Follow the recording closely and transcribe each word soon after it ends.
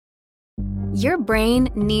Your brain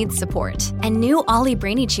needs support, and new Ollie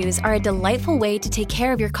Brainy Chews are a delightful way to take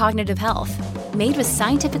care of your cognitive health. Made with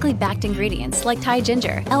scientifically backed ingredients like Thai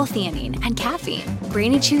ginger, L-theanine, and caffeine,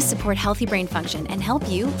 Brainy Chews support healthy brain function and help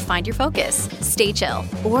you find your focus, stay chill,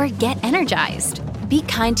 or get energized. Be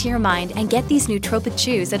kind to your mind and get these nootropic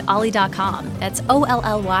chews at ollie.com. That's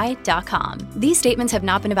OLLY.com. These statements have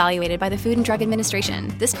not been evaluated by the Food and Drug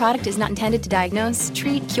Administration. This product is not intended to diagnose,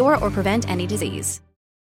 treat, cure, or prevent any disease.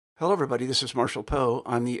 Hello, everybody. This is Marshall Poe.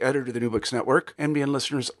 I'm the editor of the New Books Network. NBN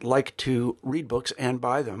listeners like to read books and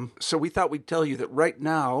buy them. So we thought we'd tell you that right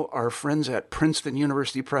now, our friends at Princeton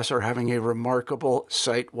University Press are having a remarkable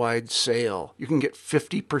site-wide sale. You can get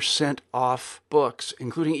 50% off books,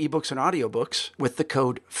 including ebooks and audiobooks, with the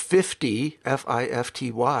code 50,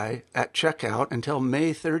 F-I-F-T-Y, at checkout until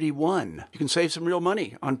May 31. You can save some real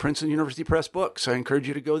money on Princeton University Press books. I encourage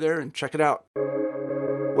you to go there and check it out.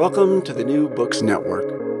 Welcome to the New Books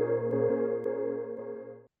Network.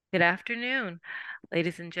 Good afternoon,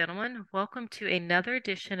 ladies and gentlemen. Welcome to another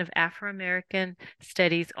edition of Afro-American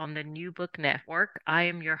Studies on the New Book Network. I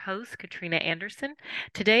am your host, Katrina Anderson.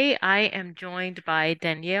 Today, I am joined by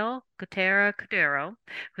Danielle Gutierrez Cordero,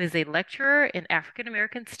 who is a lecturer in African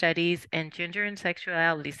American Studies and Gender and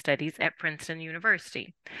Sexuality Studies at Princeton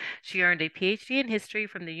University. She earned a PhD in history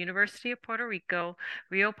from the University of Puerto Rico,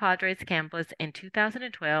 Rio Padres campus in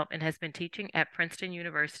 2012 and has been teaching at Princeton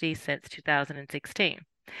University since 2016.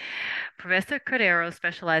 Professor Cordero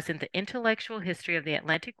specialized in the intellectual history of the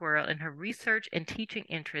Atlantic world, and her research and teaching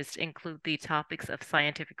interests include the topics of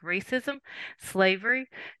scientific racism, slavery,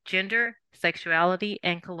 gender, sexuality,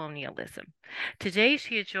 and colonialism. Today,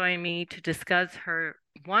 she has joined me to discuss her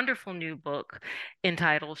wonderful new book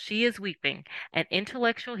entitled She is Weeping, An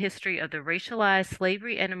Intellectual History of the Racialized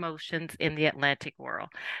Slavery and Emotions in the Atlantic World.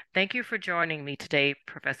 Thank you for joining me today,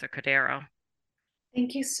 Professor Cordero.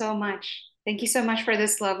 Thank you so much. Thank you so much for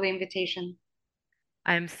this lovely invitation.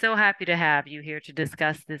 I'm so happy to have you here to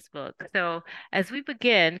discuss this book. So, as we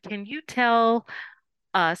begin, can you tell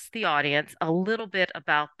us, the audience, a little bit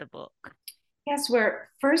about the book? Yes,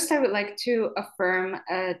 first I would like to affirm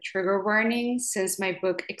a trigger warning since my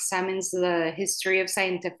book examines the history of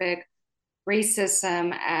scientific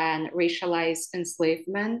racism and racialized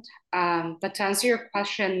enslavement. But to answer your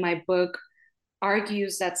question, my book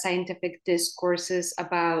argues that scientific discourses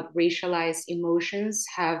about racialized emotions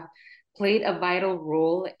have played a vital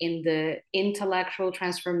role in the intellectual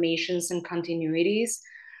transformations and continuities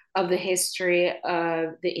of the history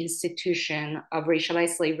of the institution of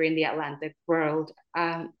racialized slavery in the Atlantic world.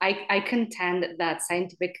 I contend that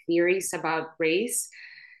scientific theories about race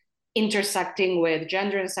intersecting with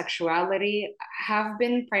gender and sexuality have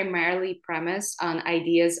been primarily premised on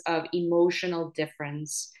ideas of emotional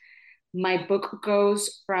difference. My book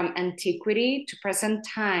goes from antiquity to present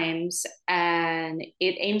times, and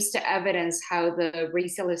it aims to evidence how the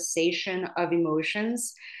racialization of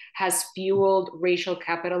emotions has fueled racial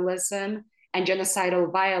capitalism and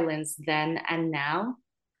genocidal violence then and now.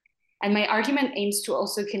 And my argument aims to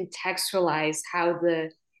also contextualize how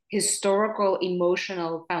the historical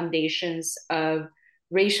emotional foundations of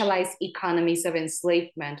racialized economies of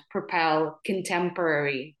enslavement propel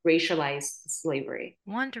contemporary racialized slavery.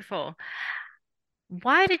 Wonderful.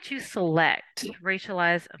 Why did you select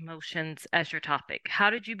racialized emotions as your topic? How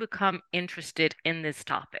did you become interested in this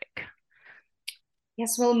topic?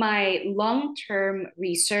 Yes, well, my long-term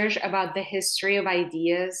research about the history of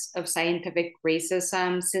ideas of scientific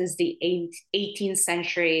racism since the 18th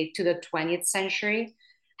century to the 20th century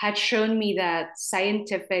had shown me that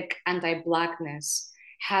scientific anti-Blackness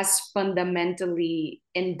has fundamentally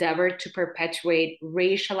endeavored to perpetuate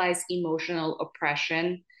racialized emotional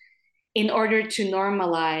oppression in order to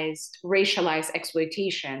normalize racialized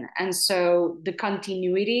exploitation. And so the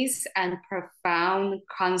continuities and profound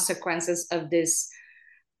consequences of this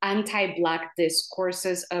anti-Black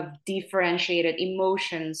discourses of differentiated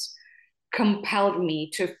emotions compelled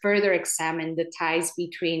me to further examine the ties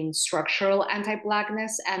between structural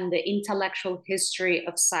anti-Blackness and the intellectual history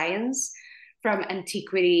of science from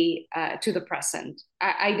antiquity to the present.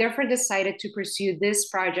 I therefore decided to pursue this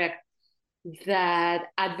project that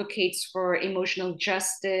advocates for emotional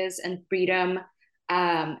justice and freedom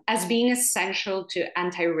as being essential to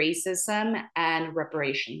anti-racism and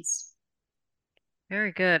reparations.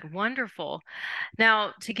 Very good. Wonderful.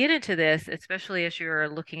 Now, to get into this, especially as you're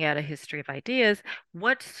looking at a history of ideas,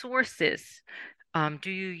 what sources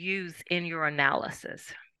do you use in your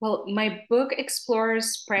analysis? Well, my book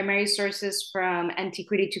explores primary sources from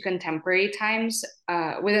antiquity to contemporary times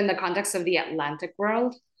within the context of the Atlantic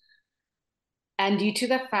world. And due to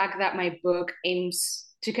the fact that my book aims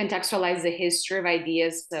to contextualize the history of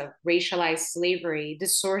ideas of racialized slavery, the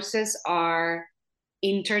sources are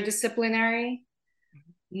interdisciplinary.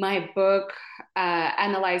 My book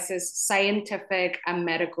analyzes scientific and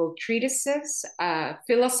medical treatises,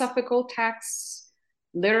 philosophical texts,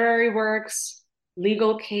 literary works,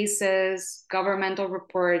 legal cases, governmental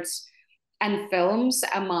reports, and films,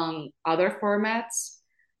 among other formats.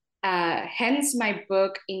 Hence, my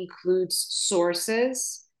book includes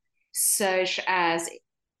sources such as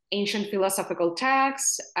ancient philosophical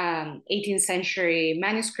texts, 18th century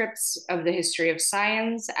manuscripts of the history of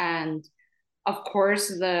science, and of course,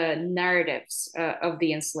 the narratives of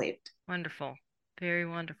the enslaved. Wonderful. Very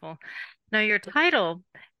wonderful. Now, your title,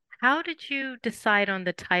 how did you decide on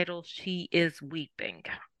the title, She is Weeping?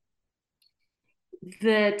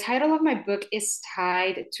 The title of my book is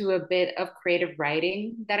tied to a bit of creative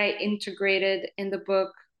writing that I integrated in the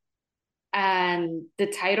book. And the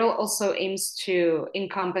title also aims to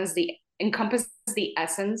encompass the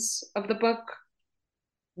essence of the book,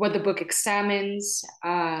 what the book examines,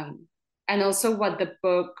 and also what the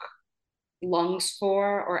book longs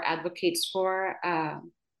for or advocates for.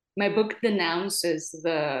 My book denounces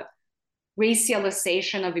the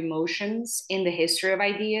racialization of emotions in the history of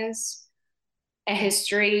ideas, a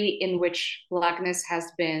history in which Blackness has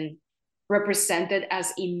been represented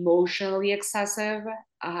as emotionally excessive,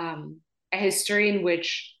 a history in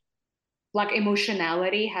which Black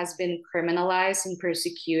emotionality has been criminalized and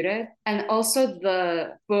persecuted. And also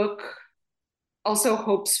the book also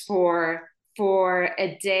hopes for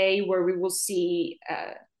a day where we will see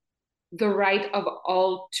the right of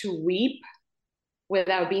all to weep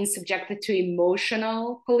without being subjected to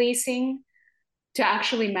emotional policing, to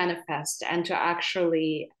actually manifest and to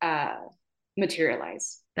actually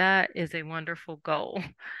materialize. That is a wonderful goal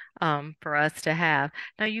for us to have.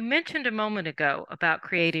 Now, you mentioned a moment ago about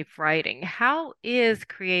creative writing. How is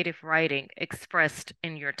creative writing expressed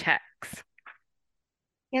in your text?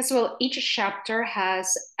 Yes, well, each chapter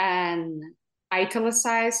has an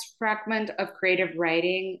italicized fragment of creative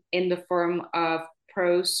writing in the form of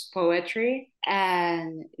prose poetry.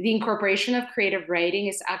 And the incorporation of creative writing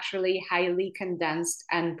is actually highly condensed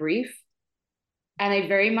and brief. And I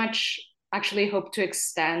very much actually hope to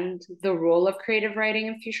extend the role of creative writing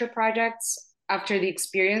in future projects. After the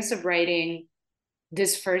experience of writing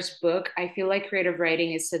this first book, I feel like creative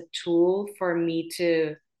writing is a tool for me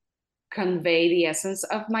to convey the essence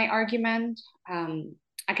of my argument.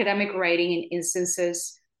 Academic writing in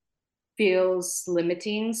instances feels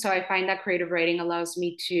limiting, so I find that creative writing allows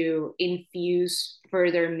me to infuse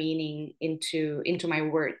further meaning into my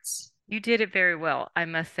words. You did it very well. I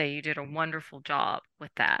must say, you did a wonderful job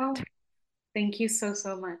with that. Oh, thank you so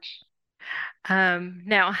much.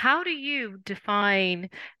 Now, how do you define,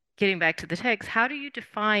 getting back to the text, how do you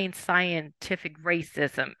define scientific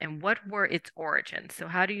racism and what were its origins? So,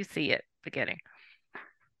 how do you see it beginning?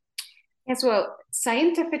 Yes, well,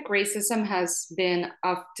 scientific racism has been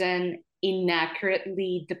often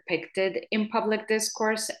inaccurately depicted in public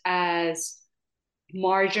discourse as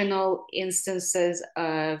marginal instances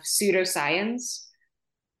of pseudoscience,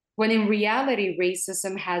 when in reality,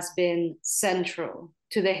 racism has been central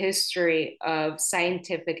to the history of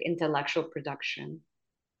scientific intellectual production.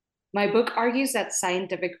 My book argues that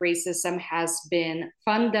scientific racism has been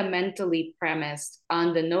fundamentally premised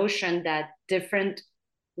on the notion that different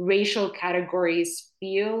racial categories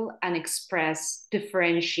feel and express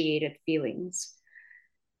differentiated feelings.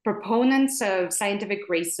 Proponents of scientific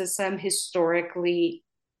racism historically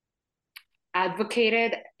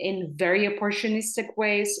advocated in very opportunistic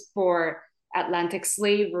ways for Atlantic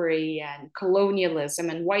slavery and colonialism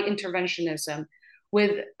and white interventionism,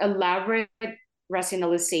 with elaborate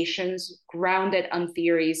rationalizations grounded on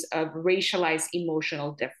theories of racialized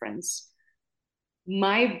emotional difference.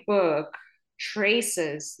 My book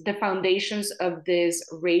traces the foundations of this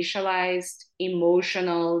racialized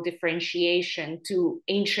emotional differentiation to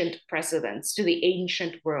ancient precedents, to the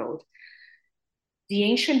ancient world. The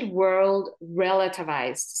ancient world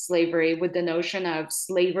relativized slavery with the notion of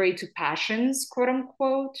slavery to passions, quote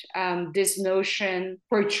unquote. This notion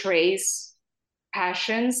portrays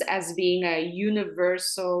passions as being a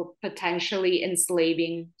universal, potentially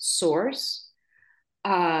enslaving source.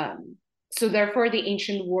 So therefore, the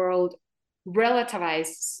ancient world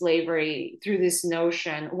relativized slavery through this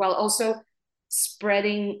notion while also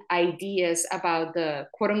spreading ideas about the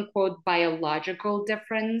quote unquote biological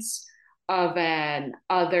difference of an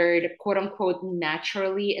othered, quote unquote,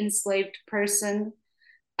 naturally enslaved person.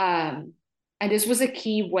 And this was a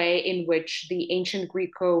key way in which the ancient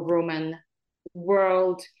Greco-Roman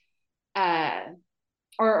world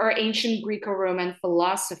or ancient Greco-Roman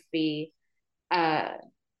philosophy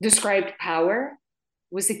described power,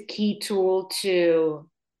 was a key tool to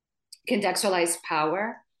contextualize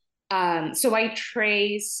power. So I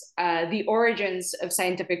trace the origins of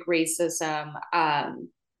scientific racism,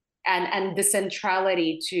 and the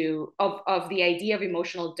centrality of the idea of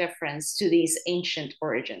emotional difference to these ancient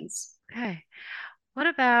origins. Okay. What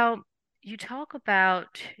about you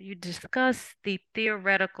discuss the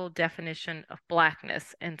theoretical definition of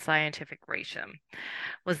Blackness in scientific racism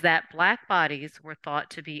was that Black bodies were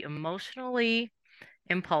thought to be emotionally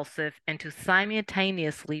impulsive and to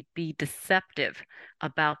simultaneously be deceptive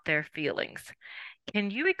about their feelings.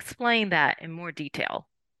 Can you explain that in more detail?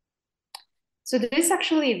 So this is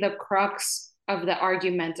actually the crux of the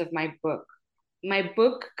argument of my book. My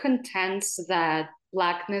book contends that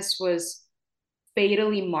Blackness was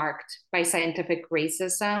fatally marked by scientific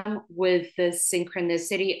racism with the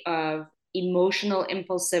synchronicity of emotional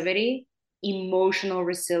impulsivity, emotional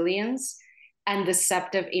resilience, and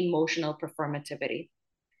deceptive emotional performativity.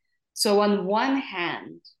 So, on one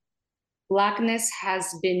hand, Blackness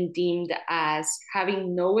has been deemed as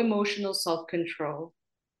having no emotional self control,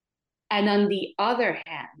 and on the other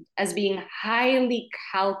hand, as being highly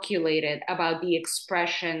calculated about the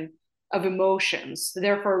expression of emotions,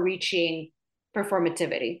 therefore reaching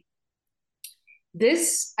performativity.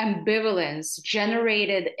 This ambivalence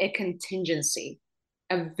generated a contingency,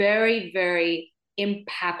 a very, very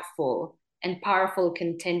impactful and powerful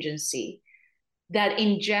contingency that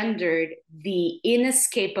engendered the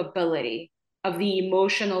inescapability of the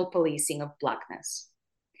emotional policing of Blackness.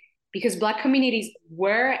 Because Black communities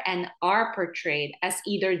were and are portrayed as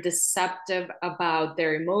either deceptive about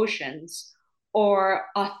their emotions or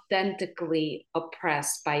authentically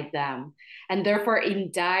oppressed by them, and therefore in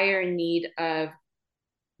dire need of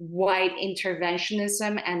white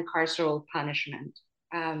interventionism and carceral punishment.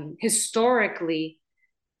 Historically,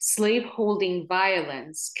 slaveholding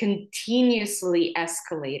violence continuously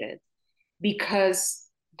escalated because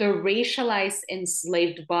the racialized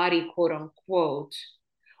enslaved body, quote unquote,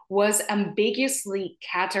 was ambiguously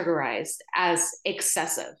categorized as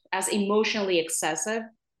excessive, as emotionally excessive,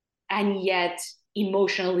 and yet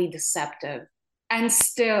emotionally deceptive, and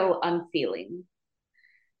still unfeeling.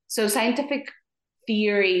 So, scientific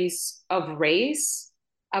theories of race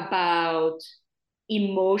about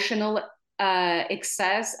emotional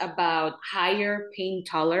excess, about higher pain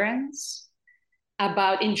tolerance,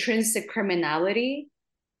 about intrinsic criminality,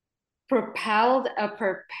 propelled a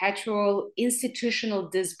perpetual institutional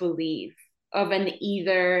disbelief of an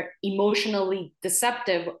either emotionally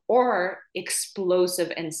deceptive or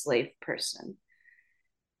explosive enslaved person.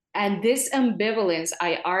 And this ambivalence,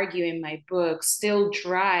 I argue in my book, still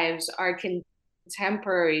drives our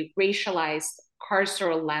contemporary racialized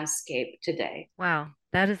carceral landscape today. Wow,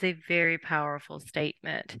 that is a very powerful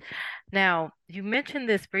statement. Now, you mentioned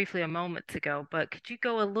this briefly a moment ago, but could you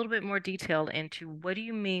go a little bit more detailed into what do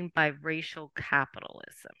you mean by racial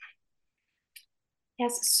capitalism?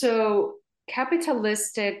 Yes, so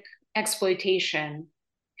capitalistic exploitation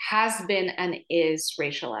has been and is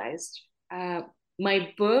racialized. Uh,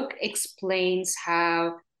 my book explains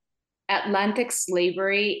how Atlantic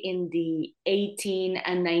slavery in the 18th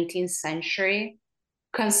and 19th century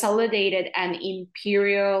consolidated an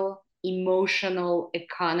imperial emotional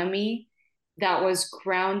economy that was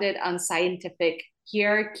grounded on scientific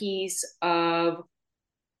hierarchies of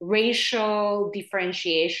racial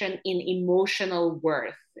differentiation in emotional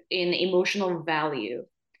worth, in emotional value,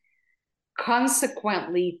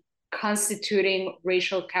 consequently constituting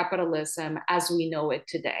racial capitalism as we know it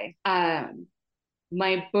today.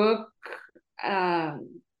 My book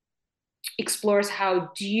explores how,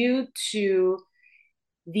 due to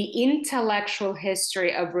the intellectual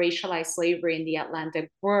history of racialized slavery in the Atlantic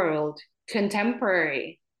world,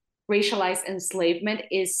 contemporary racialized enslavement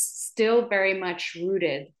is still very much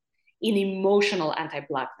rooted in emotional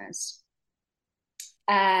anti-Blackness.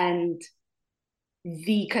 And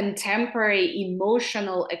the contemporary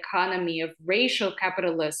emotional economy of racial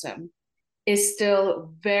capitalism is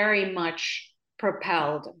still very much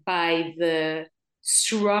propelled by the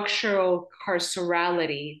structural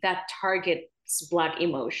carcerality that targets Black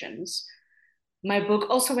emotions. My book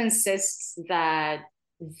also insists that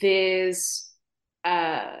this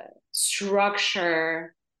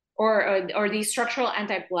structure or the structural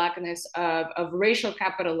anti-Blackness of racial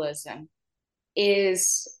capitalism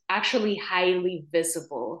is actually highly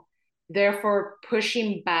visible, therefore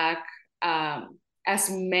pushing back, as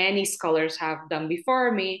many scholars have done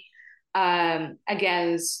before me,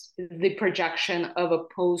 against the projection of a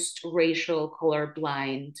post-racial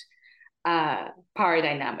colorblind power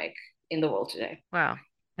dynamic in the world today. Wow,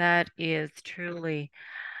 that is truly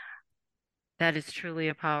That is truly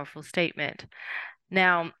a powerful statement.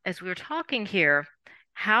 Now, as we're talking here,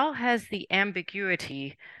 how has the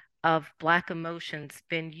ambiguity of Black emotions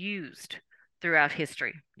been used throughout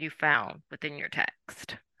history, you found within your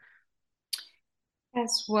text?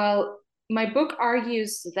 Yes, well, my book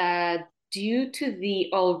argues that due to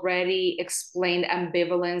the already explained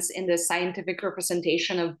ambivalence in the scientific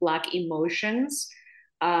representation of Black emotions,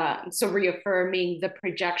 so reaffirming the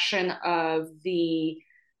projection uh,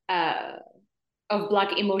 of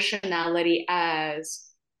Black emotionality as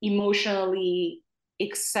emotionally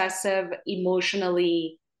excessive,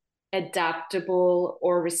 emotionally adaptable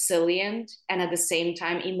or resilient, and at the same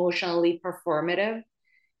time emotionally performative.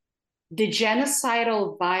 The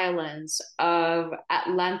genocidal violence of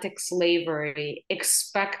Atlantic slavery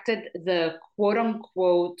expected the quote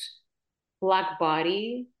unquote Black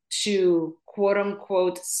body to quote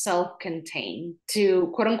unquote self contain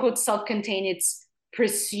its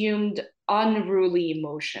presumed unruly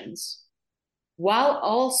emotions, while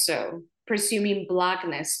also presuming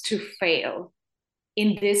Blackness to fail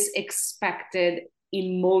in this expected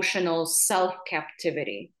emotional self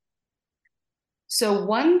captivity. So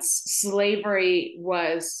once slavery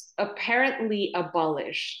was apparently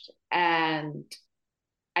abolished, and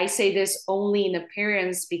I say this only in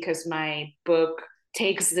appearance because my book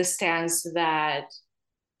takes the stance that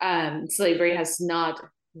slavery has not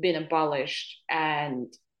been abolished and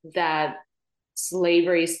that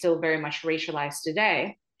slavery is still very much racialized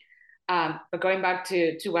today. But going back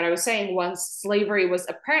to what I was saying, once slavery was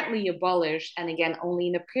apparently abolished, and again, only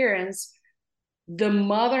in appearance, the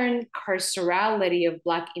modern carcerality of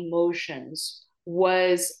Black emotions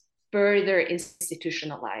was further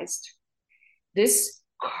institutionalized. This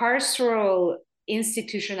carceral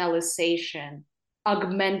institutionalization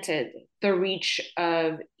augmented the reach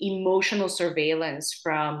of emotional surveillance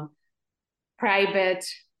from private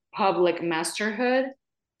public masterhood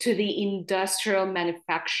to the industrial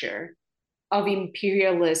manufacture of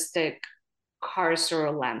imperialistic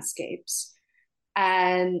carceral landscapes.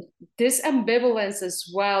 And this ambivalence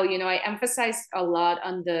as well, I emphasized a lot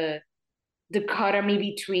on the dichotomy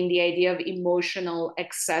between the idea of emotional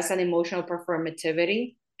excess and emotional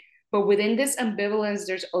performativity. But within this ambivalence,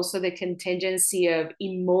 there's also the contingency of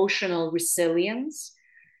emotional resilience,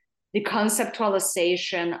 the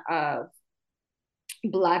conceptualization of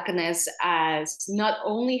Blackness as not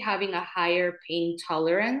only having a higher pain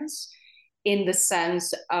tolerance in the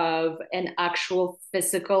sense of an actual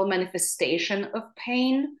physical manifestation of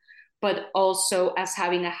pain, but also as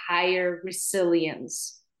having a higher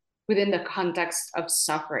resilience within the context of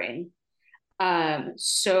suffering.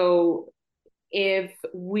 So if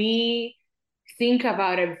we think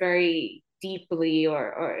about it very deeply,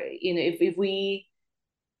 or if we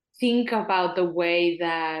think about the way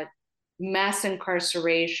that mass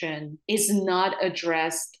incarceration is not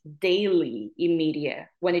addressed daily in media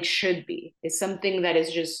when it should be. It's something that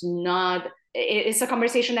is just not, it's a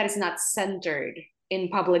conversation that is not centered in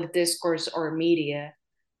public discourse or media.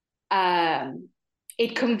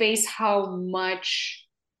 It conveys how much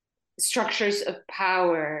structures of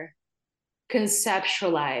power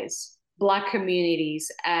conceptualize Black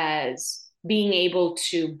communities as being able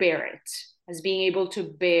to bear it, as being able to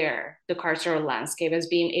bear the carceral landscape, as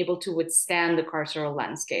being able to withstand the carceral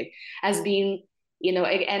landscape, as being,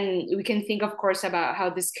 and we can think, of course, about how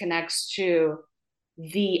this connects to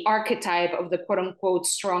the archetype of the quote unquote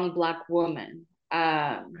strong Black woman.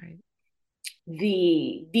 Right.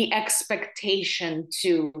 The expectation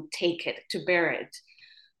to take it, to bear it,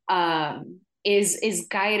 is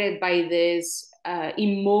guided by this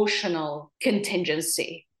emotional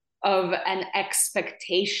contingency of an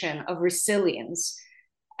expectation of resilience,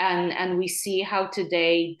 and we see how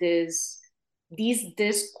today these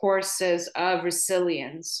discourses of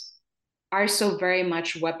resilience are so very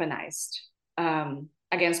much weaponized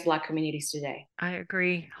against Black communities today. I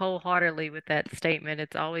agree wholeheartedly with that statement.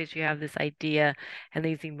 It's always you have this idea and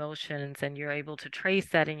these emotions, and you're able to trace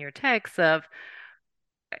that in your text of,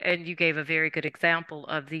 and you gave a very good example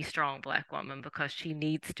of the strong Black woman because she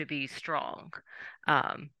needs to be strong.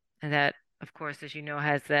 And that, of course, as you know,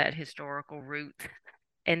 has that historical root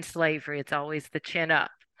in slavery. It's always the chin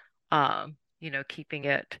up, keeping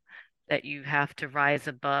it that you have to rise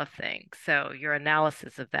above things. So your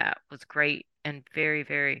analysis of that was great and very,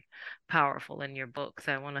 very powerful in your book.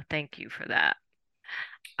 So I want to thank you for that.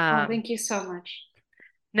 Thank you so much.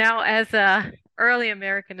 Now, as a early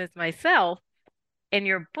American as myself, in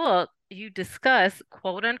your book, you discuss,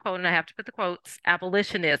 quote unquote, and I have to put the quotes,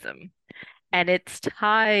 abolitionism and its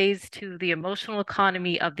ties to the emotional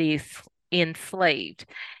economy of the enslaved.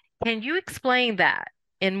 Can you explain that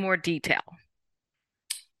in more detail?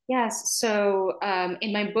 Yes. So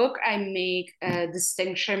in my book, I make a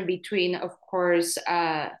distinction between, of course,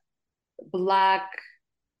 Black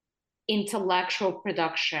intellectual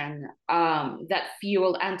production that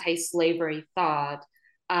fueled anti-slavery thought.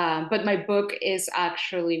 But my book is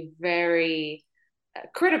actually very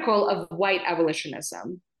critical of white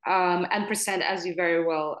abolitionism and present, as you very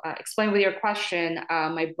well explained with your question,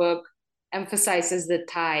 my book emphasizes the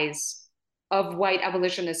ties of white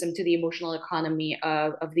abolitionism to the emotional economy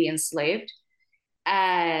of the enslaved.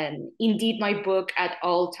 And indeed, my book at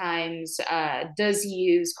all times does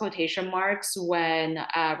use quotation marks when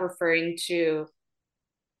referring to,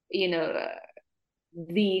 you know,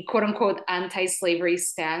 the quote unquote anti-slavery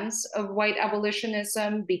stance of white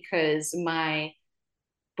abolitionism, because my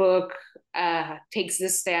book takes the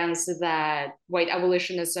stance that white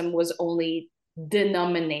abolitionism was only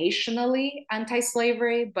denominationally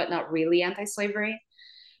anti-slavery, but not really anti-slavery,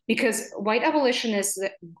 because white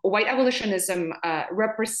abolitionism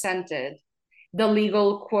represented the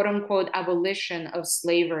legal quote unquote abolition of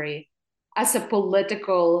slavery as a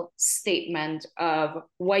political statement of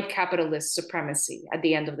white capitalist supremacy at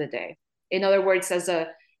the end of the day. In other words, as a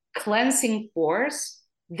cleansing force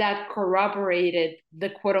that corroborated the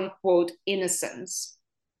quote unquote innocence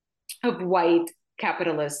of white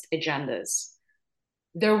capitalist agendas.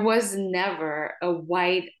 There was never a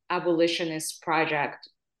white abolitionist project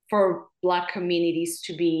for Black communities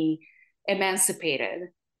to be emancipated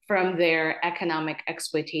from their economic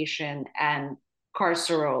exploitation and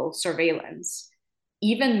carceral surveillance.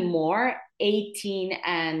 Even more, 18th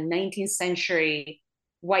and 19th century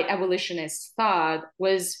white abolitionist thought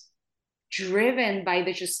was driven by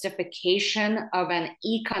the justification of an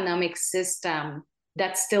economic system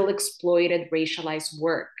that still exploited racialized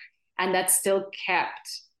work and that still kept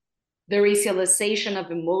the racialization of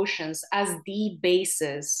emotions as the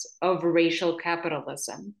basis of racial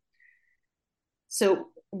capitalism. So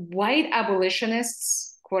white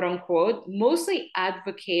abolitionists, quote unquote, mostly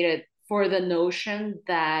advocated for the notion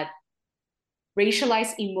that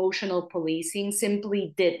racialized emotional policing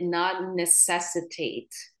simply did not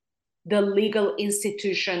necessitate the legal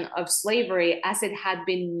institution of slavery as it had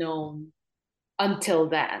been known until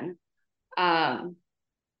then.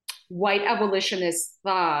 White abolitionists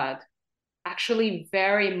thought actually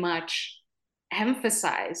very much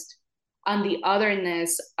emphasized on the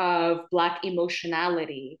otherness of Black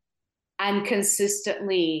emotionality and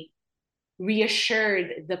consistently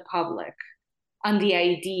reassured the public on the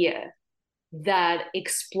idea that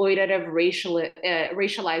exploitative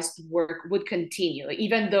racialized work would continue,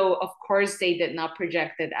 even though, of course, they did not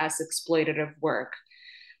project it as exploitative work.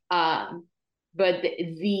 But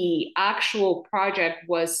the actual project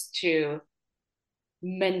was to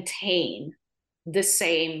maintain the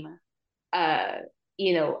same,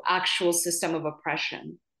 actual system of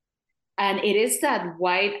oppression. And it is that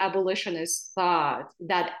white abolitionist thought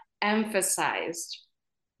that emphasized,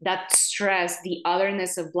 that stressed the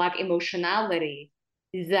otherness of Black emotionality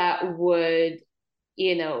that would,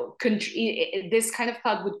 this kind of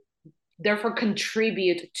thought would therefore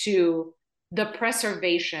contribute to the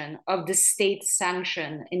preservation of the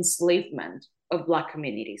state-sanctioned enslavement of Black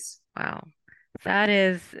communities. Wow. That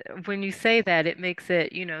is, when you say that, it makes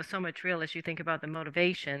it, so much real as you think about the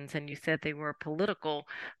motivations, and you said they were political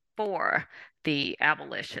for the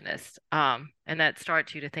abolitionists. And that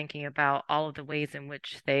starts you to thinking about all of the ways in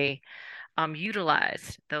which they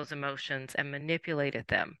utilized those emotions and manipulated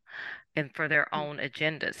them and for their own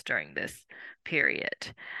agendas during this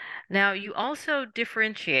period. Now, you also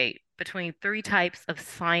differentiate between three types of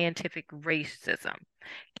scientific racism.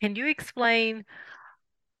 Can you explain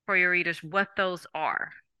for your readers what those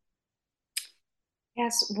are?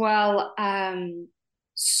 Yes, well,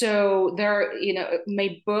 so there,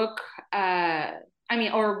 my book,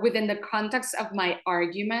 or within the context of my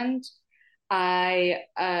argument, I,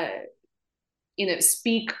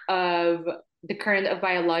 speak of the current of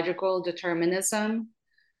biological determinism.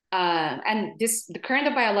 And the current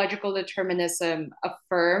of biological determinism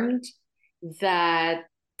affirmed that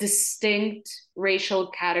distinct racial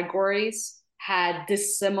categories had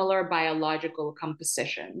dissimilar biological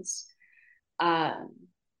compositions.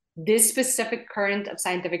 This specific current of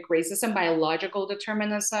scientific racism, biological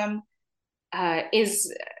determinism,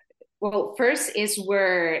 first is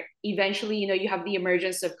where eventually, you have the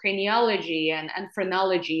emergence of craniology and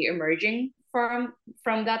phrenology emerging from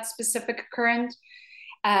that specific current.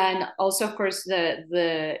 And also, of course,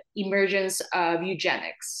 the emergence of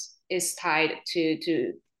eugenics is tied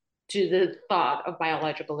to the thought of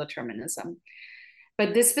biological determinism.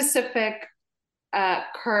 But this specific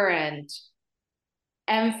current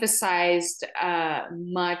emphasized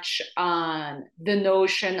much on the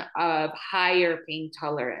notion of higher pain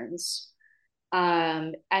tolerance.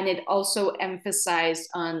 And it also emphasized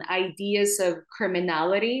on ideas of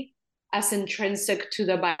criminality as intrinsic to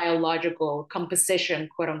the biological composition,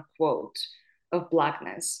 quote unquote, of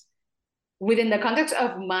Blackness. Within the context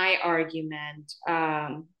of my argument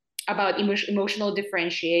about emotional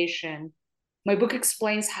differentiation, my book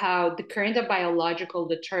explains how the current of biological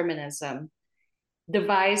determinism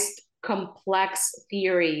devised complex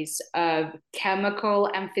theories of chemical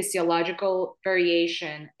and physiological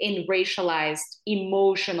variation in racialized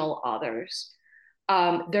emotional others.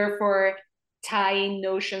 Therefore, tying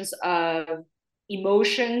notions of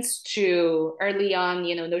emotions to early on,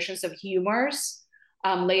 notions of humors,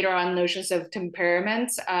 later on notions of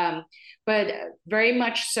temperaments, but very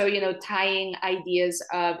much so, tying ideas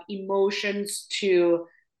of emotions to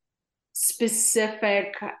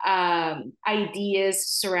specific ideas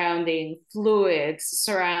surrounding fluids,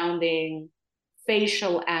 surrounding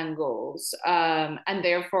facial angles, and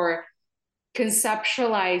therefore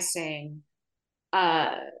conceptualizing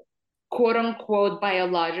quote unquote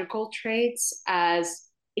biological traits as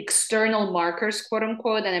external markers, quote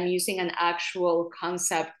unquote, and I'm using an actual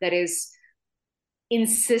concept that is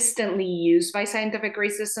insistently used by scientific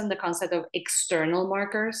racism, the concept of external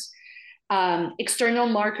markers. External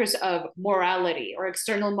markers of morality, or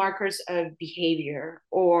external markers of behavior,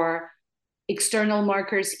 or external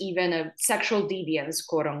markers even of sexual deviance,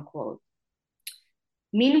 quote unquote.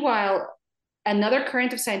 Meanwhile, another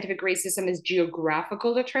current of scientific racism is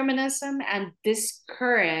geographical determinism, and this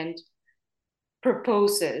current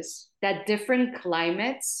proposes that different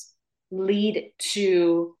climates lead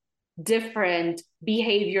to different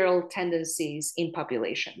behavioral tendencies in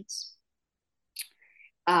populations.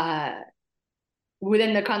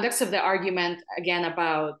 Within the context of the argument, again,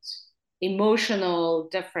 about emotional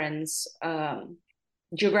difference,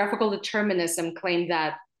 geographical determinism claimed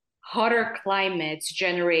that hotter climates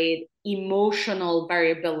generate emotional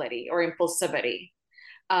variability or impulsivity,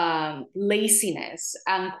 laziness,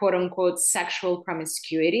 and quote unquote sexual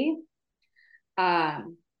promiscuity.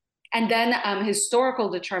 And then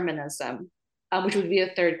historical determinism, which would be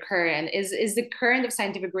a third current, is the current of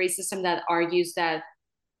scientific racism that argues that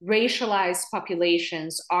racialized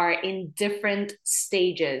populations are in different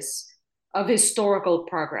stages of historical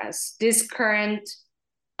progress. This current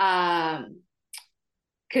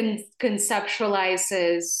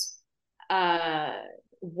conceptualizes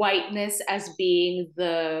whiteness as being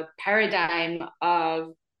the paradigm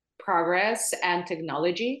of progress and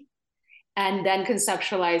technology, and then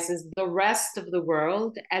conceptualizes the rest of the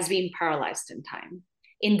world as being paralyzed in time,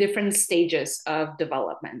 in different stages of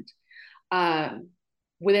development.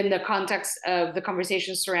 Within the context of the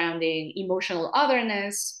conversation surrounding emotional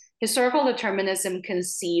otherness, historical determinism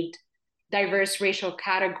conceived diverse racial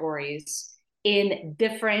categories in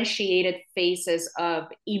differentiated phases of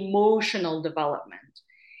emotional development,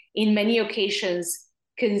 in many occasions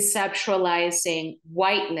conceptualizing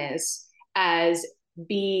whiteness as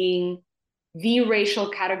being the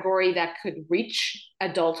racial category that could reach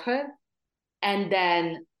adulthood, and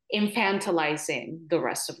then infantilizing the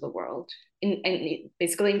rest of the world, and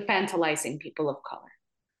basically infantilizing people of color.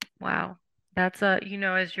 Wow. That's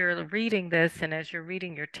as you're reading this and as you're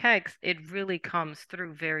reading your text, it really comes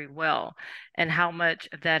through very well, and how much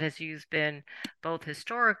of that has used been both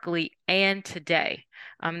historically and today.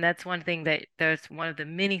 That's one of the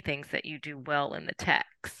many things that you do well in the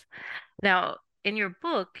text. Now, in your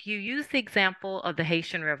book, you use the example of the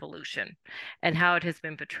Haitian Revolution and how it has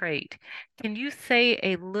been portrayed. Can you say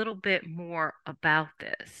a little bit more about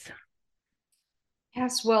this?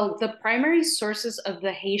 Yes, well, the primary sources of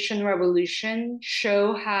the Haitian Revolution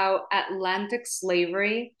show how Atlantic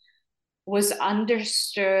slavery was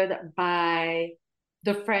understood by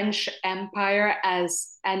the French Empire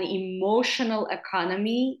as an emotional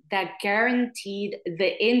economy that guaranteed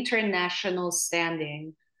the international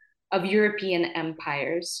standing of European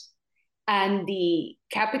empires and the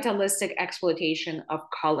capitalistic exploitation of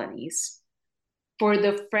colonies. For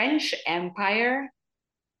the French Empire,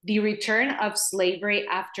 the return of slavery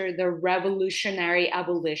after the revolutionary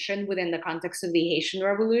abolition within the context of the Haitian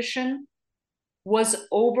Revolution was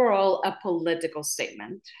overall a political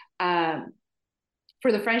statement.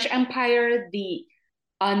 For the French Empire, the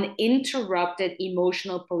uninterrupted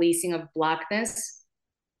emotional policing of Blackness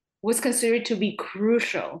was considered to be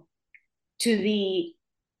crucial to the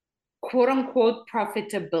quote unquote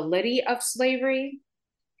profitability of slavery.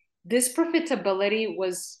 This profitability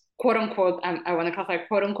was quote unquote, I want to clarify,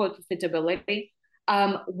 quote unquote profitability,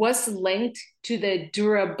 was linked to the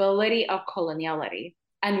durability of coloniality.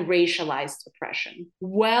 and racialized oppression,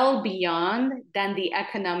 well beyond than the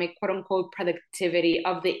economic, quote unquote, productivity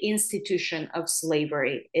of the institution of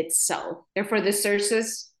slavery itself. Therefore, the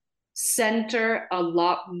sources center a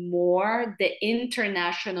lot more the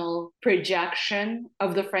international projection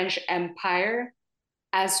of the French Empire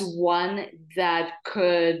as one that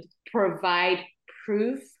could provide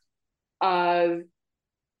proof of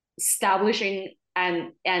establishing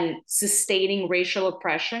and sustaining racial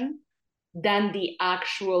oppression than the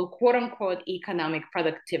actual quote unquote economic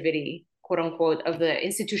productivity, quote unquote, of the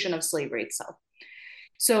institution of slavery itself.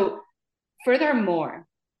 So, furthermore,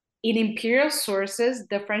 in imperial sources,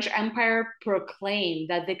 the French Empire proclaimed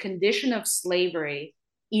that the condition of slavery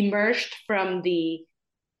emerged from the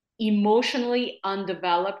emotionally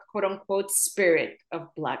undeveloped, quote unquote, spirit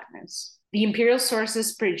of Blackness. The imperial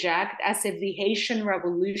sources project as if the Haitian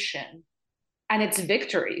Revolution and its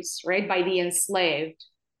victories, right, by the enslaved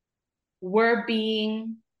were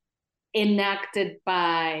being enacted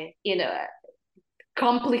by,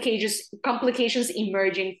 complications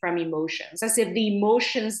emerging from emotions, as if the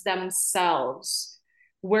emotions themselves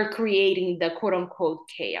were creating the quote unquote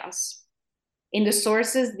chaos. In the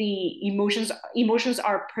sources, the emotions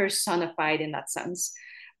are personified in that sense,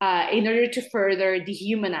 in order to further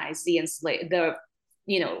dehumanize the enslaved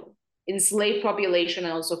population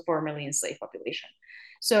and also formerly enslaved population.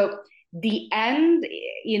 So the end,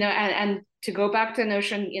 and to go back to the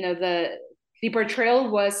notion, the portrayal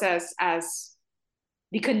was as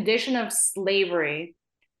the condition of slavery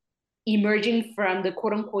emerging from the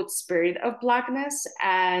quote unquote spirit of Blackness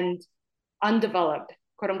and undeveloped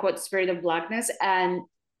quote unquote spirit of Blackness, and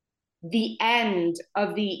the end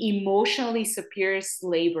of the emotionally superior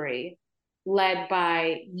slavery led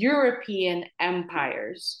by European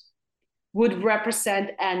empires would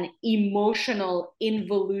represent an emotional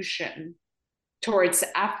involution towards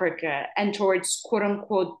Africa and towards quote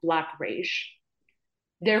unquote Black race.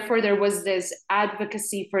 Therefore, there was this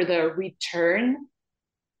advocacy for the return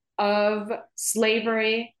of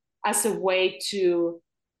slavery as a way to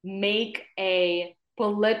make a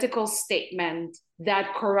political statement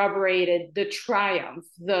that corroborated the triumph,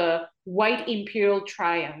 the white imperial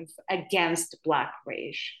triumph against Black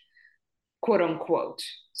race, quote unquote.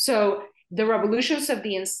 So the revolutions of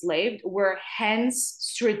the enslaved were hence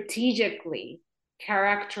strategically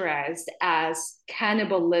characterized as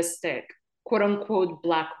cannibalistic, quote unquote,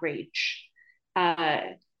 Black rage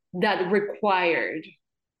that required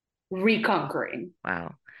reconquering.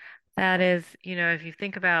 Wow. That is, if you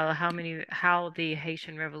think about how the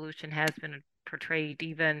Haitian Revolution has been portrayed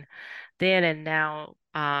even then and now,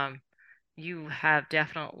 you have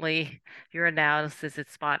definitely, your analysis is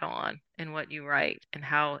spot on in what you write and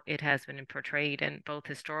how it has been portrayed in both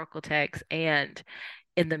historical texts and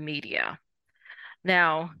in the media.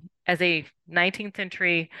 Now, as a 19th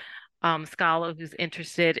century scholar who's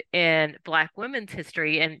interested in Black women's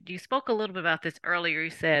history, and you spoke a little bit about this earlier, you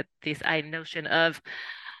said this notion of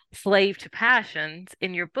slave to passions.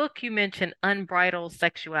 In your book, you mentioned unbridled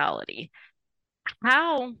sexuality.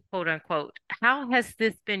 How, quote unquote, how has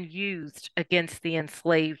this been used against the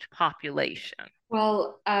enslaved population?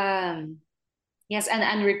 Well, yes,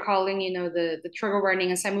 and recalling, the trigger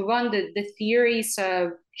warning as I move on, the theories of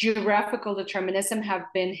geographical determinism have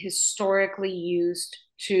been historically used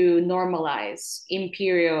to normalize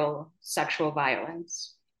imperial sexual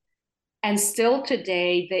violence. And still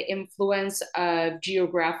today, the influence of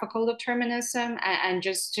geographical determinism, and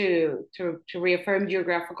just to reaffirm,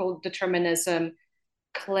 geographical determinism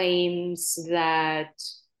claims that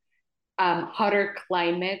hotter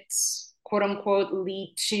climates, quote unquote,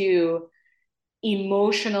 lead to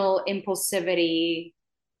emotional impulsivity,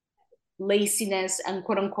 laziness, and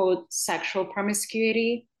quote unquote sexual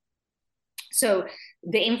promiscuity. So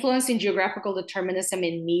the influence in geographical determinism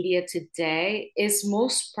in media today is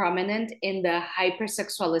most prominent in the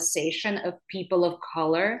hypersexualization of people of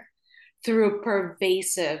color through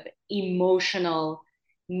pervasive emotional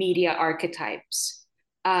media archetypes,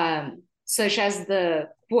 such as the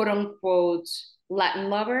quote unquote Latin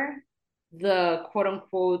lover, the quote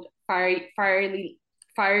unquote fiery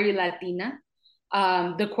Latina,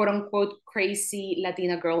 the quote unquote crazy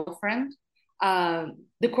Latina girlfriend,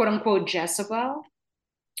 the quote unquote Jezebel,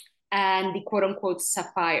 and the quote unquote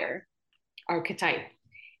sapphire archetype.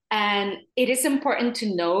 And it is important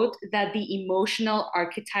to note that the emotional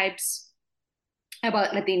archetypes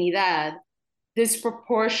about Latinidad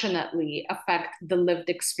disproportionately affect the lived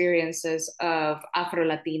experiences of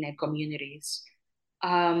Afro-Latina communities.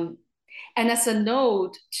 And as a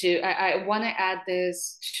note, I want to add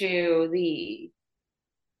this to the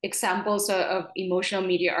examples of emotional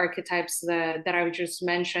media archetypes that I just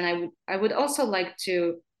mentioned, I would also like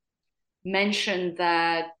to mention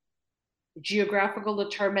that geographical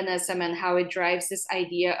determinism and how it drives this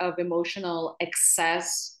idea of emotional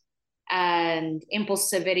excess and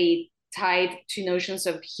impulsivity tied to notions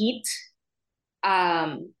of heat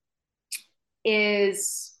um,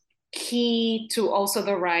 is key to also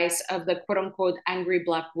the rise of the quote unquote angry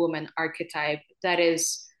Black woman archetype that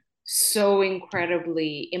is so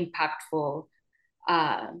incredibly impactful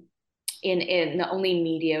uh, in not only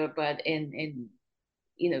media but in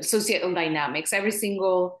societal dynamics. Every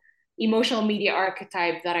single emotional media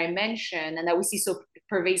archetype that I mentioned and that we see so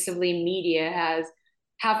pervasively in media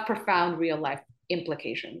have profound real life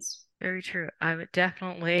implications. Very true. I would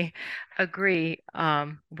definitely agree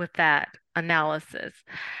with that analysis.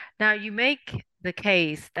 Now, you make the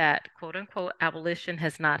case that quote unquote abolition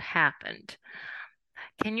has not happened.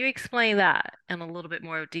 Can you explain that in a little bit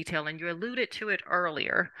more detail? And you alluded to it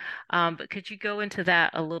earlier, but could you go into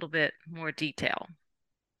that a little bit more detail?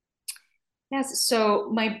 Yes, so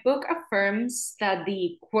my book affirms that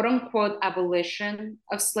the quote unquote abolition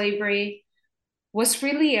of slavery was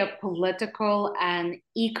really a political and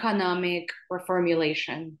economic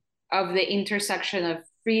reformulation of the intersection of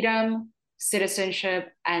freedom,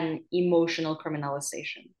 citizenship, and emotional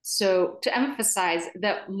criminalization. So, to emphasize,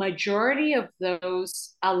 the majority of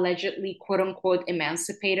those allegedly quote unquote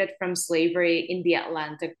emancipated from slavery in the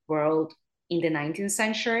Atlantic world in the 19th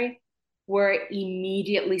century were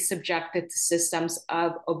immediately subjected to systems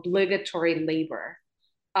of obligatory labor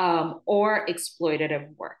or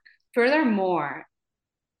exploitative work. Furthermore,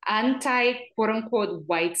 anti quote unquote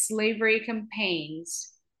white slavery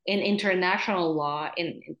campaigns in international law,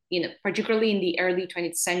 particularly in the early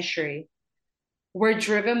 20th century, were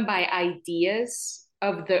driven by ideas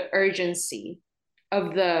of the urgency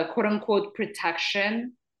of the quote unquote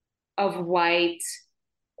protection of white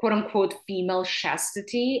quote unquote female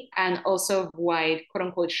chastity and also white quote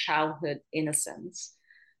unquote childhood innocence.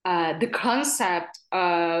 The concept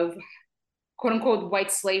of quote unquote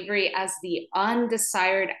white slavery as the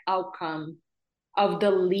undesired outcome of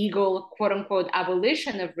the legal quote unquote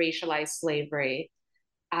abolition of racialized slavery,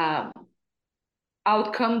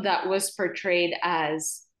 outcome that was portrayed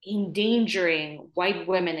as endangering white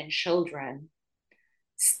women and children,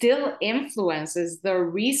 still influences the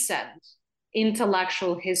recent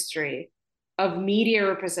intellectual history of media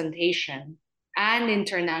representation and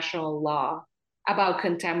international law about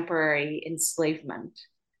contemporary enslavement.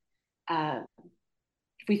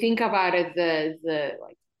 If we think about it, the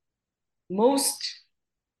like most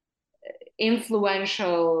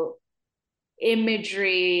influential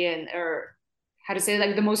imagery and or how to say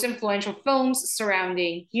like the most influential films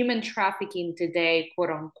surrounding human trafficking today, quote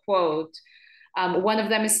unquote. One of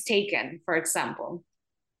them is Taken, for example,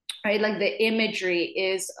 right? Like the imagery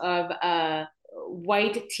is of a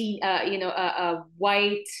a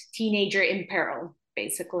white teenager in peril,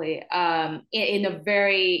 basically, in a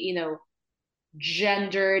very,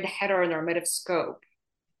 gendered heteronormative scope.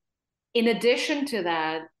 In addition to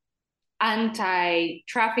that,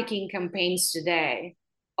 anti-trafficking campaigns today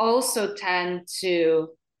also tend to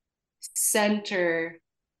center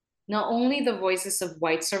not only the voices of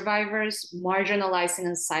white survivors, marginalizing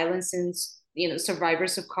and silencing,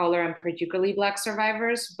 survivors of color and particularly Black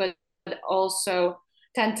survivors, but also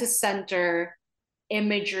tend to center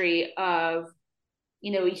imagery of,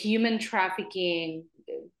 human trafficking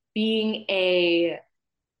being a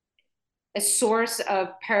source of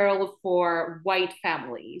peril for white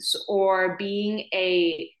families or being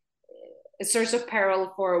a source of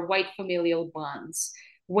peril for white familial bonds,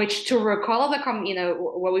 which, to recall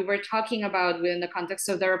what we were talking about within the context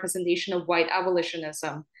of the representation of white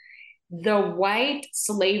abolitionism, the white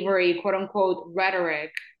slavery, quote unquote,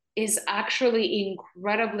 rhetoric is actually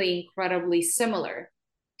incredibly, incredibly similar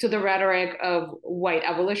to the rhetoric of white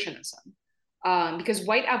abolitionism. Because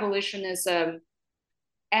white abolitionism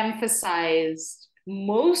emphasized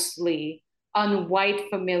mostly on white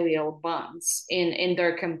familial bonds in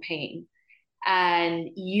their campaign and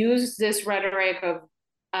used this rhetoric of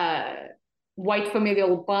white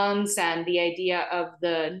familial bonds and the idea of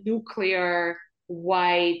the nuclear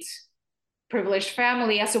white privileged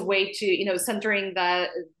family as a way to, centering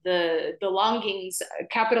the longings,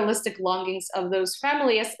 capitalistic longings of those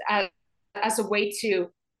families as a way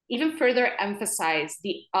to even further emphasize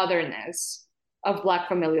the otherness of Black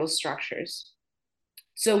familial structures.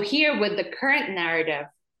 So here, with the current narrative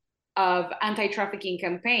of anti-trafficking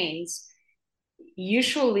campaigns,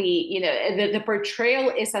 usually, the portrayal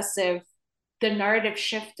is as if the narrative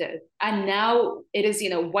shifted, and now it is,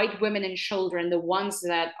 white women and children, the ones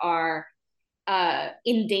that are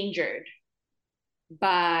endangered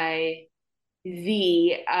by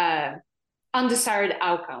the undesired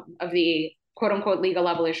outcome of the quote unquote legal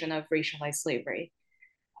abolition of racialized slavery.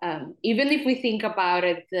 Even if we think about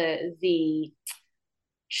it, the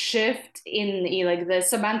shift in like the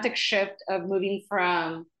semantic shift of moving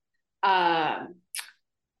from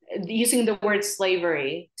using the word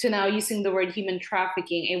slavery to now using the word human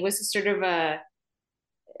trafficking, it was a sort of a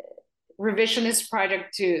revisionist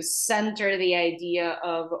project to center the idea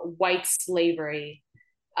of white slavery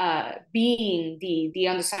being the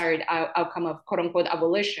undesired outcome of quote unquote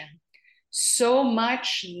abolition. So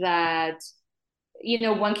much that, you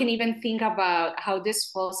know, one can even think about how this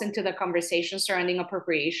falls into the conversation surrounding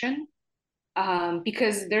appropriation.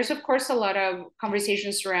 Because there's, of course, a lot of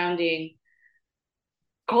conversation surrounding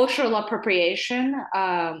cultural appropriation.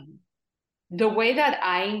 The way that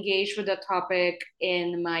I engage with the topic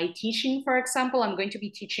in my teaching, for example, I'm going to be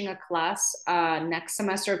teaching a class next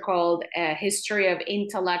semester called History of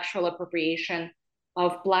Intellectual Appropriation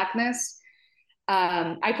of Blackness.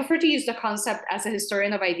 I prefer to use the concept as a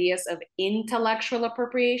historian of ideas of intellectual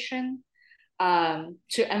appropriation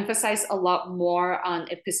to emphasize a lot more on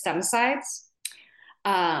epistemicides.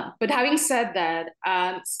 But having said that,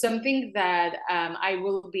 something that I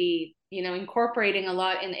will be, you know, incorporating a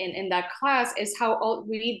lot in that class is how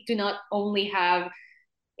we do not only have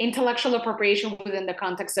intellectual appropriation within the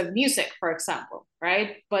context of music, for example,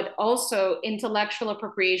 right? But also intellectual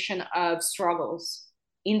appropriation of struggles,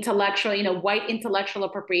 intellectual, you know, white intellectual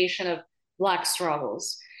appropriation of Black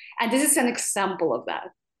struggles. And this is an example of that.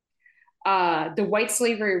 The white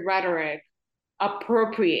slavery rhetoric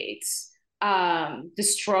appropriates the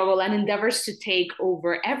struggle and endeavors to take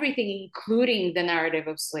over everything, including the narrative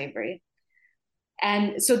of slavery.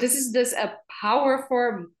 And so this is a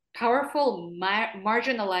powerful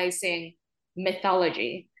marginalizing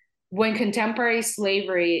mythology when contemporary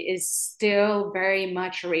slavery is still very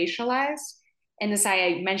much racialized. And as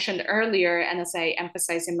I mentioned earlier, and as I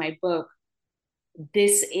emphasize in my book,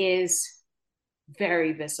 this is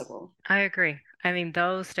very visible. I agree. I mean,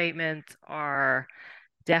 those statements are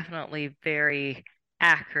definitely very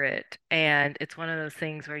accurate. And it's one of those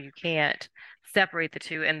things where you can't separate the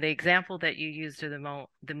two. And the example that you used of the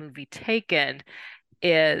movie Taken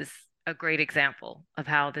is a great example of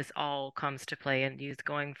how this all comes to play. And you're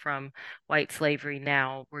going from white slavery,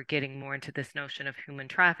 now we're getting more into this notion of human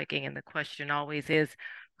trafficking. And the question always is,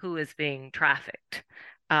 who is being trafficked?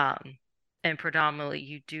 And predominantly,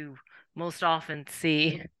 you do most often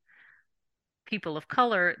see people of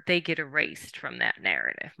color, they get erased from that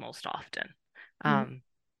narrative most often,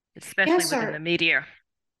 especially yes, within the media.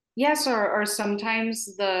 Yes, or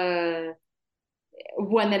sometimes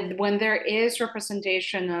when there is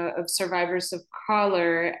representation of survivors of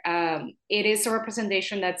color, it is a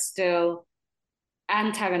representation that still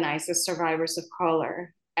antagonizes survivors of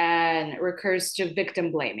color and recurs to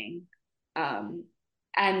victim blaming.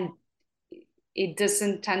 And it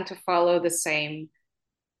doesn't tend to follow the same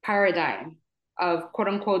paradigm of quote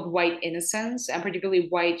unquote white innocence, and particularly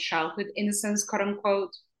white childhood innocence, quote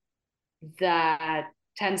unquote, that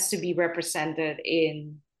tends to be represented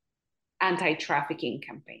in anti-trafficking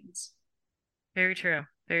campaigns. Very true.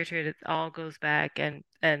 Very true. It all goes back, and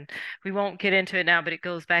we won't get into it now, but it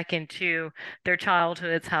goes back into their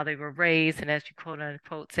childhoods, how they were raised, and as you quote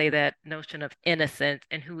unquote say, that notion of innocence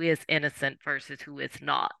and who is innocent versus who is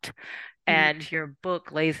not. And your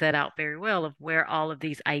book lays that out very well, of where all of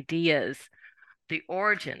these ideas, the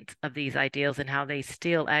origins of these ideals, and how they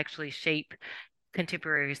still actually shape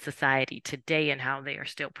contemporary society today and how they are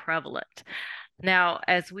still prevalent. Now,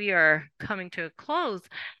 as we are coming to a close,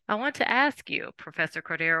 I want to ask you, Professor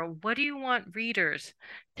Cordero, what do you want readers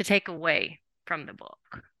to take away from the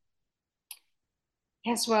book?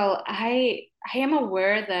 Yes, well, I am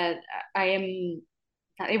aware that I am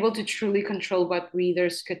not able to truly control what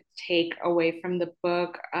readers could take away from the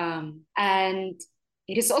book. And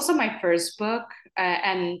it is also my first book.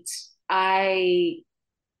 And I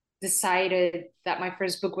decided that my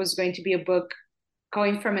first book was going to be a book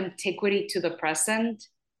going from antiquity to the present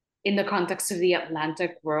in the context of the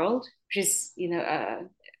Atlantic world, which is, you know,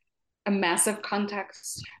 a massive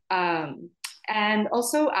context. And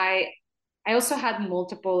also I also had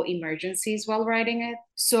multiple emergencies while writing it.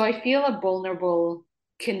 So I feel a vulnerable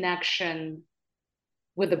connection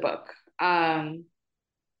with the book.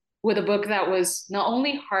 With a book that was not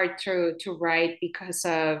only hard to write because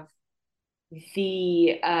of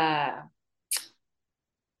the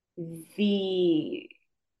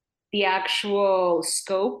actual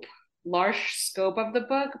scope, large scope of the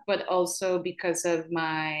book, but also because of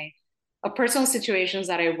my personal situations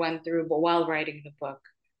that I went through while writing the book.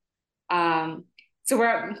 So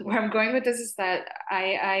where I'm going with this is that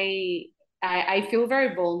I feel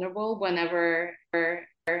very vulnerable whenever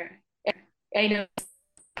I know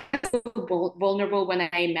vulnerable when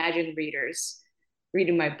I imagine readers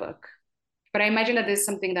reading my book. But I imagine that this is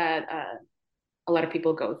something that a lot of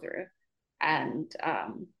people go through. And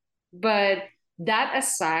but that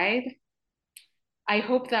aside, I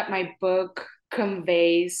hope that my book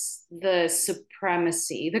conveys the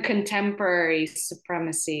supremacy, the contemporary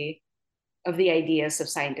supremacy of the ideas of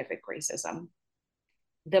scientific racism,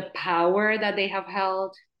 the power that they have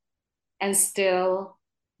held and still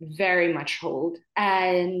very much hold.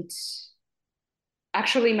 And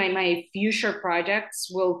actually, my future projects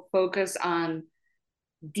will focus on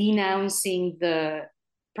denouncing the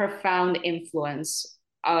profound influence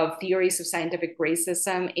of theories of scientific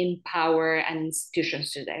racism in power and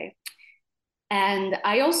institutions today. And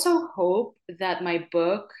I also hope that my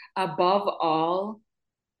book, above all,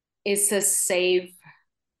 is a safe,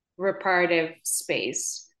 reparative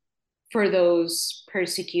space for those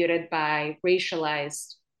persecuted by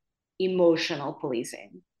racialized emotional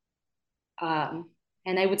policing. And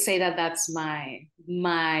I would say that that's my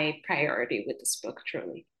priority with this book,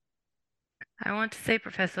 truly. I want to say,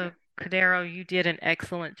 Professor Cordero, you did an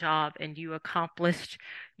excellent job and you accomplished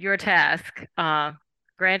your task.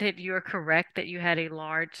 Granted, you are correct that you had a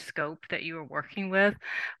large scope that you were working with,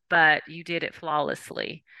 but you did it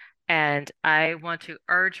flawlessly. And I want to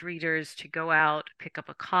urge readers to go out, pick up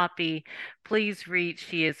a copy. Please read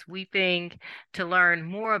She is Weeping to learn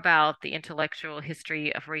more about the intellectual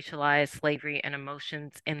history of racialized slavery and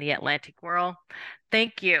emotions in the Atlantic world.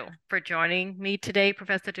 Thank you for joining me today,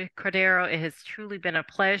 Professor Cordero. It has truly been a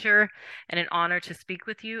pleasure and an honor to speak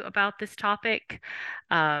with you about this topic.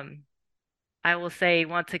 I will say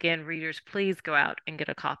once again, readers, please go out and get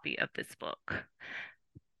a copy of this book.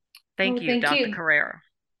 Thank you, Thank Dr. you. Cordero.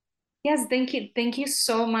 Yes, thank you. Thank you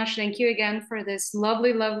so much. Thank you again for this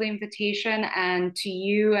lovely, lovely invitation. And to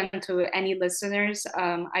you and to any listeners,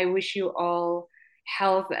 I wish you all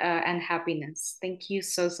health and happiness. Thank you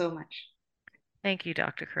so, so much. Thank you,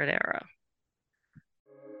 Dr. Cordero.